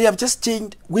 They have just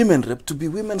changed women rep to be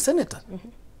women senator.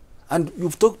 And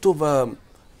you've talked of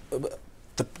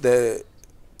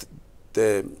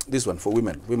this one for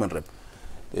women rep,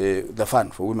 the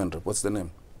fund for women rep. What's the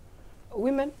name?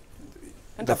 Women.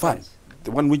 The fund, the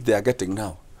one which they are getting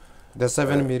now. The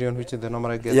 7 million which they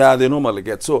normally get. Yeah, they normally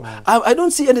get. So I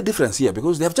don't see any difference here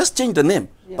because they have just changed the name,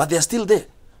 but they are still there,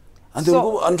 and they will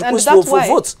go and request for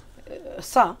votes.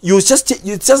 Sir, You just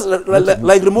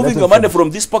like removing your money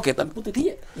from this pocket and put it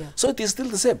here. Yeah. So it is still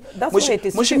the same. That's why it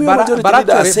is cheap.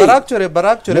 But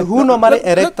actually, who normally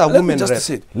erect a woman rep?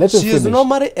 She is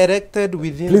normally erected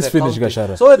within Please the finish, country.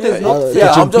 Gashara. So it is not fair.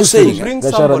 I'm just saying.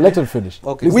 Gashara, let him finish.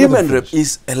 Okay. Women rep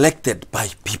is elected by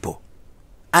people.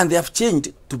 And they have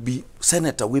changed to be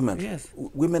senator women. Yes.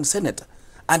 Women senator.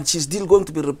 And she's still going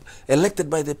to be elected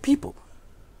by the people.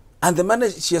 And the money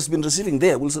she has been receiving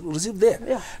there will receive there.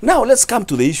 Yeah. Now let's come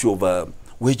to the issue of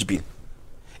wage bill.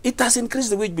 It has increased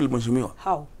the wage bill, Mheshimiwa.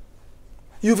 how?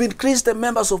 You've increased the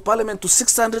members of parliament to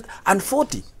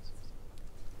 640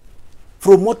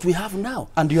 from what we have now.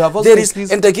 And you have also there is,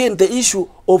 increased... and again, the issue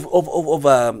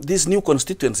of these new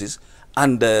constituencies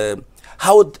and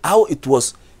how it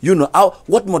was, you know,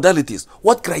 what modalities,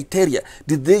 what criteria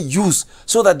did they use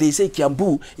so that they say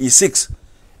Kiambu is 6,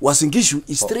 Wasingishu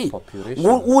is 3.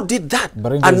 Who did that?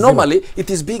 Baringo and zero. normally it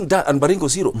is being done, and Baringo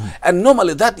 0. And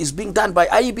normally that is being done by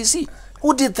IEBC.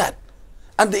 Who did that?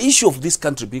 And the issue of this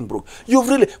country being broke. You've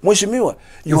really, Mheshimiwa,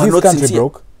 you Is are this not country sincere.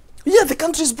 broke? Yeah, the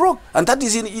country is broke. And that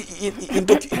is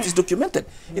it is documented.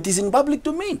 It is in public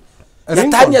domain.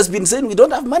 Tanya has been saying we don't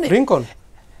have money. Rincon.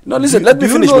 No, listen, let me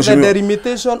finish, Do you know that Mheshimiwa. the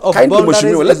delimitation of Kindly, boundaries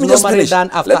Mheshimiwa, let is me just normally finish. done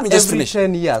after Let me just every finish.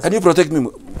 10 years? Can you protect me?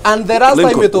 And the last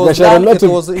Lincoln. time it was Gashara, done, let it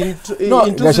him- was in No,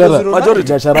 2009.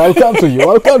 Gashara, I'll come to you.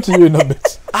 I'll come to you in a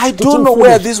bit. I Let don't him know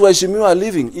where finish. these Waheshimiwa are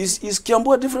living. Is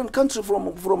Kiambu a different country from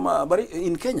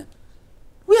in Kenya?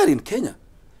 We are in Kenya.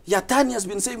 Yatani has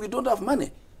been saying we don't have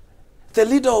money. The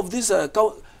leader of this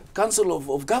Council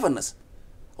of Governors,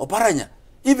 Oparanya,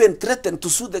 even threatened to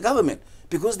sue the government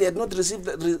because they had not received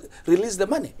released the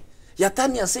money.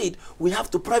 Yatania said we have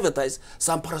to privatize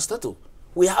some parastatal.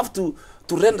 We have to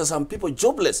render some people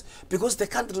jobless because the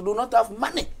country do not have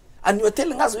money. And you are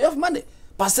telling us we have money.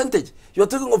 Percentage. You are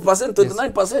talking of percent,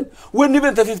 29%. When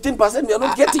even the 15% we are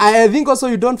not getting. I think also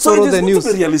you don't So follow it is the not news.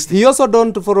 to be realistic. He also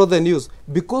don't follow the news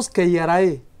because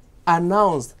KRI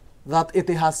announced that it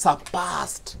has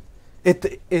surpassed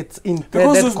its intended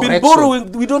Because we've been correction.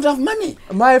 borrowing, we don't have money.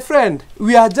 My friend,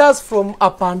 we are just from a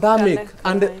pandemic,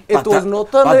 and it But was that-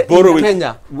 not but only borrowing, in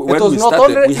Kenya. when It was we not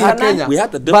started, only we in had- Kenya. we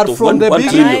had a debt But of from one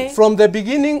trillion. from the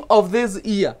beginning of this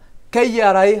year,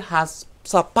 KRI has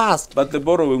surpassed But the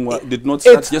borrowing did not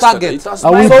start its yesterday. target. It has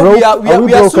Are we So broke? we are Are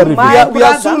we broke soon, already? we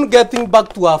are soon getting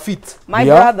back to our feet. My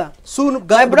Yeah. brother. Soon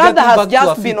My brother getting has back to our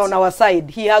just been feet. on our side.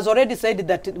 He has already said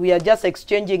that we are just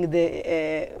exchanging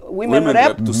the women Women rep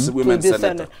rep to women the senator.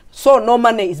 Senate. So no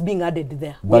money is being added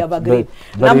there. We But- have agreed.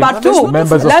 but Number if two,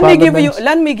 members of let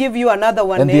parliament me give you another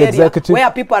one and the area executive- where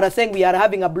people are saying we are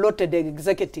having a bloated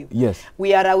executive. Yes.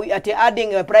 We are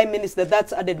adding a prime minister.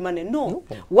 That's added money. No.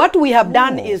 What we have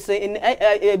done is in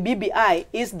BBI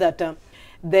is that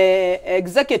the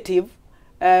executive,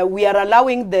 we are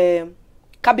allowing the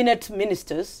cabinet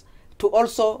ministers to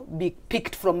also be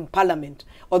picked from parliament,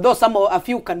 although a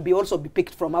few can be also be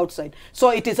picked from outside. So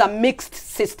it is a mixed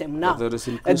system now. There is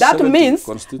increased That 70 means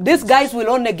constituencies. these guys will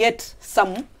only get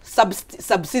some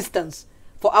subsistence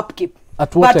for upkeep.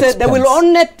 At what But they will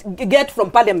expense? only get from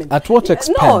parliament. At what No,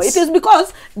 expense? it is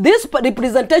because this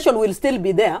representation will still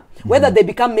be there, whether they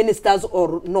become ministers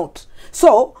or not.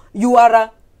 So you are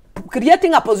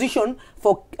creating a position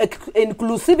for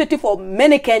inclusivity for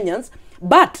many Kenyans,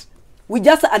 but with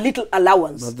just a little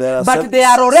allowance. But there are But they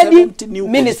are already 70 new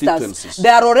ministers. constituencies. They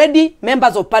are already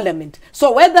members of parliament.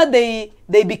 So whether they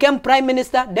became prime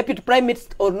minister, deputy prime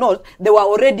minister or not, they were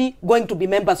already going to be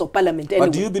members of parliament anyway.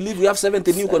 But do you believe we have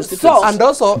 70 new constituencies? So, And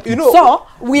also, you know, so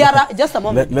we are just a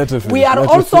moment. Let her finish, We are let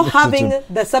her also finish, having Jim.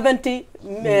 the 70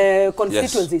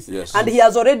 constituencies, yes. and he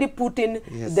has already put in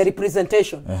the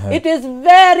representation. It is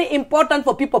very important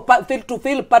for people to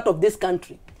feel part of this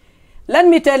country. Let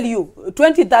me tell you,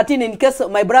 2013, in case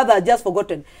my brother had just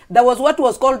forgotten, there was what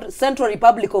was called Central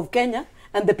Republic of Kenya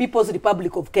and the People's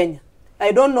Republic of Kenya.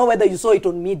 I don't know whether you saw it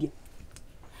on media.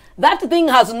 That thing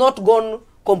has not gone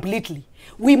completely.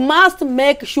 We must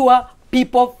make sure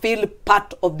people feel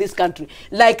part of this country.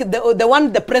 Like the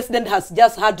one the president has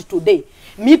just had today.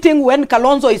 Meeting when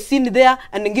Kalonzo is seen there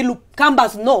and Ngilu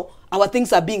Kambas know our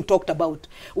things are being talked about.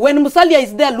 When Musalia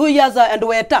is there, Luyas and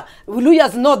Weta,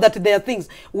 Luyas know that there are things.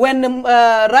 When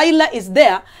Raila is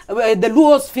there, the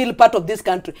Luos feel part of this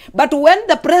country. But when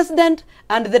the president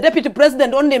and the deputy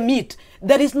president only meet,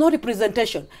 there is no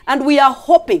representation. And we are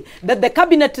hoping that the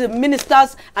cabinet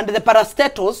ministers and the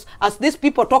parastatals, as these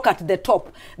people talk at the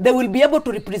top, they will be able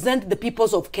to represent the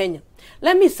peoples of Kenya.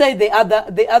 Let me say the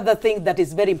other thing that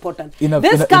is very important.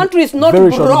 This country is not very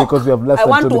shortly, broke. because we have less I than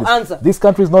want 2 to minutes. answer. This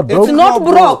country is not broke. It's not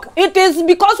broke. It is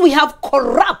because we have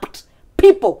corrupt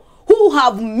people who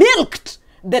have milked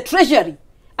the treasury.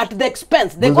 at the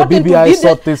expense. They Will the got into BBI the-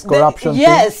 sort this corruption thing?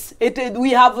 Yes,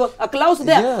 we have a clause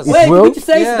there Yes. It will?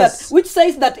 which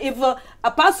says that if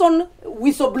a person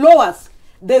whistleblowers,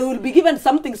 they will be given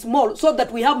something small, so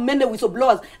that we have many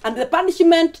whistleblowers, and the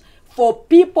punishment for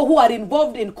people who are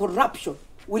involved in corruption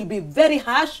will be very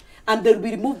harsh, and they'll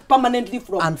be removed permanently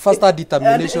from And faster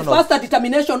determination and of- faster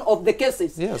determination of the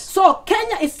cases. Yes. So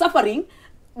Kenya is suffering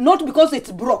not because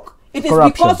it's broke. It is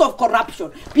Corruption. because of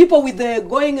corruption. People with the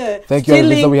going Thank you,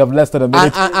 stealing. Alvisa. We have less than a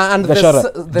minute. And the Gashara,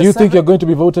 s- the do you think seven- you're going to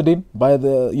be voted in by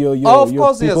your of your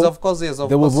course, yes, people? of course, yes. Of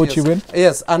They will course, vote yes. you in?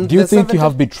 Yes. And Do you the think you 70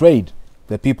 have betrayed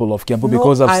the people of Kiambu?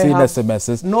 Because I've seen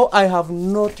SMSs. No, I have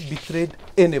not betrayed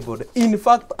anybody. In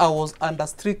fact, I was under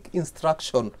strict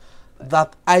instruction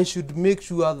that I should make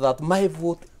sure that my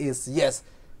vote is yes.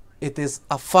 It is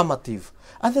affirmative.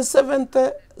 And the seventh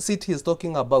seat he is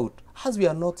talking about, as we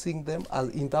are not seeing them as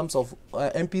in terms of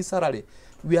MP salary,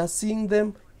 we are seeing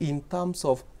them in terms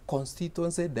of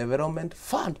constituency development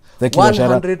fund. Thank you,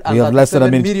 Gashara. We have less than a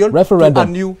 137 minute. million Referendum. to a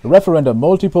new Referendum.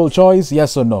 Multiple choice,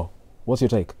 yes or no? What's your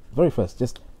take? Very first,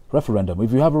 just referendum.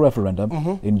 If you have a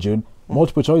referendum in June,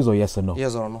 multiple choice or yes or no?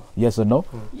 yes or no. Yes or no?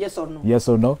 Yes or no? Yes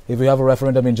or no? If you have a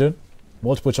referendum in June,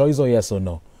 multiple choice or yes or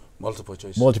no? Multiple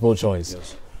choice. Multiple choice.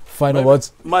 Yes. Final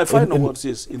words? My final in words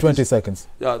is in 20 this, seconds.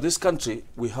 Yeah, this country,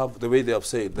 we have the way they have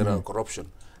said there are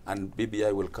corruption, and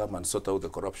BBI will come and sort out the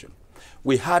corruption.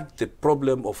 We had the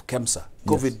problem of KEMSA,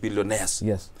 COVID billionaires.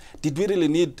 Yes. Did we really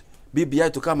need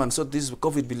BBI to come and sort these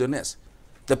COVID billionaires?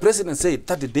 The president said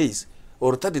 30 days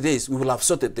we will have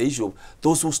sorted the issue of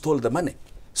those who stole the money.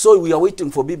 So we are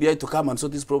waiting for BBI to come and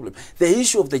sort this problem. The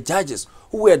issue of the judges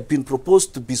who had been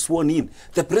proposed to be sworn in,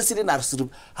 the president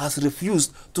has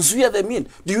refused to swear them in.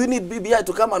 Do you need BBI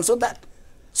to come and sort that?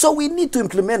 So we need to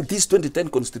implement this 2010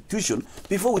 constitution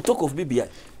before we talk of BBI.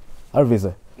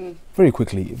 Arviza, very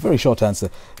quickly, very short answer.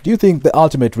 Do you think the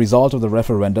ultimate result of the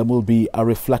referendum will be a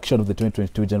reflection of the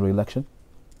 2022 general election?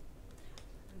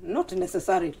 Not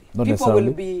necessarily. Not People necessarily?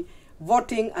 will be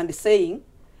voting and saying,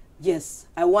 yes,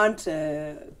 I want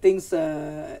things,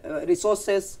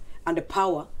 resources and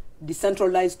power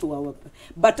decentralized to our.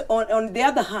 But on the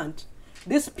other hand,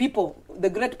 these people, the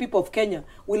great people of Kenya,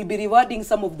 will be rewarding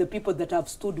some of the people that have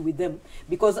stood with them.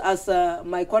 Because as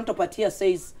my counterpart here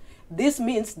says, this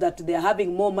means that they are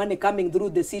having more money coming through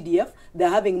the CDF, they are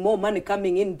having more money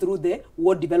coming in through the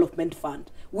World Development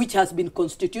Fund, which has been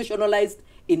constitutionalized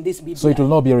in this BBI. So it will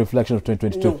not be a reflection of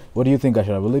 2022. No. What do you think,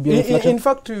 Ashara? Will it be a reflection? In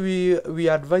fact, we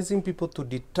are advising people to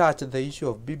detach the issue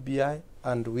of BBI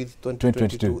and with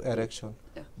 2022 election.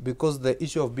 Yeah. Because the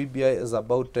issue of BBI is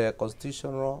about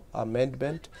constitutional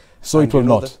amendment. So and it will you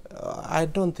know not? I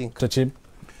don't think. Tachim,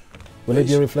 will it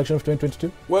be a reflection of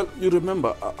 2022? Well, you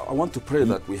remember, I want to pray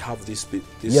that we have this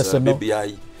Yes or no?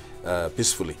 BBI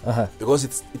peacefully, because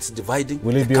it's dividing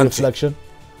Will it the be a country. reflection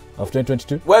of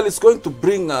 2022? Well, it's going to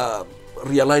bring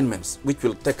realignments, which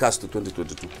will take us to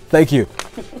 2022. Thank you.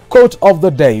 Quote of the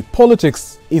day: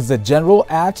 politics is the general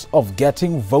art of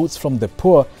getting votes from the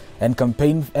poor and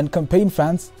campaign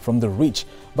fans from the rich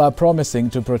by promising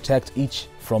to protect each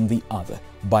from the other.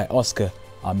 By Oscar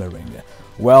Amaringa.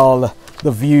 Well, the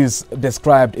views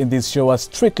described in this show are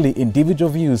strictly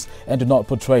individual views and do not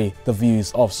portray the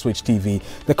views of Switch TV.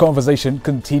 The conversation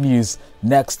continues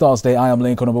next Thursday. I am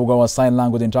Lincoln Obugawa, sign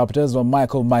language interpreters were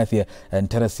Michael Maithia and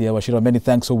Teresia Washiro. Many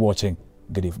thanks for watching.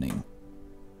 Good evening.